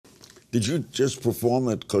Did you just perform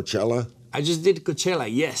at Coachella? I just did Coachella,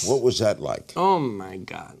 yes. What was that like? Oh my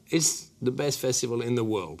God. It's the best festival in the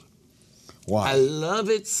world. Why? I love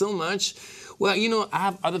it so much. Well, you know, I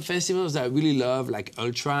have other festivals that I really love, like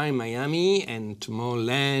Ultra in Miami and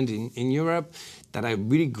Tomorrowland in Europe, that are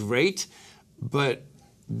really great, but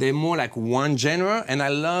they're more like one genre, and I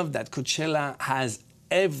love that Coachella has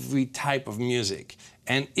every type of music.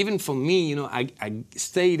 And even for me, you know, I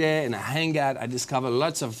stay there and I hang out, I discover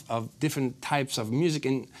lots of different types of music,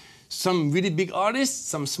 and some really big artists,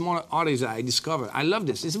 some smaller artists that I discover. I love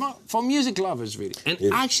this. It's about for music lovers, really. And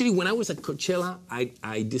actually, when I was at Coachella,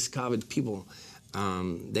 I discovered people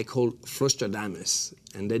they call Flostradamus,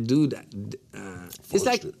 and they do that. It's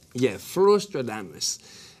like, yeah, Flostradamus.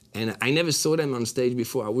 And I never saw them on stage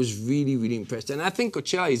before. I was really, really impressed. And I think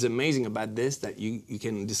Coachella is amazing about this, that you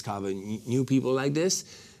can discover new people like this.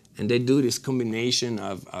 And they do this combination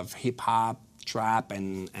of hip-hop, trap,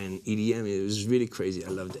 and EDM. It was really crazy. I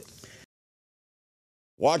loved it.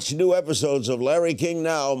 Watch new episodes of Larry King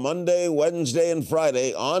Now Monday, Wednesday, and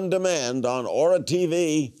Friday on demand on Aura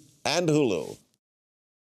TV and Hulu.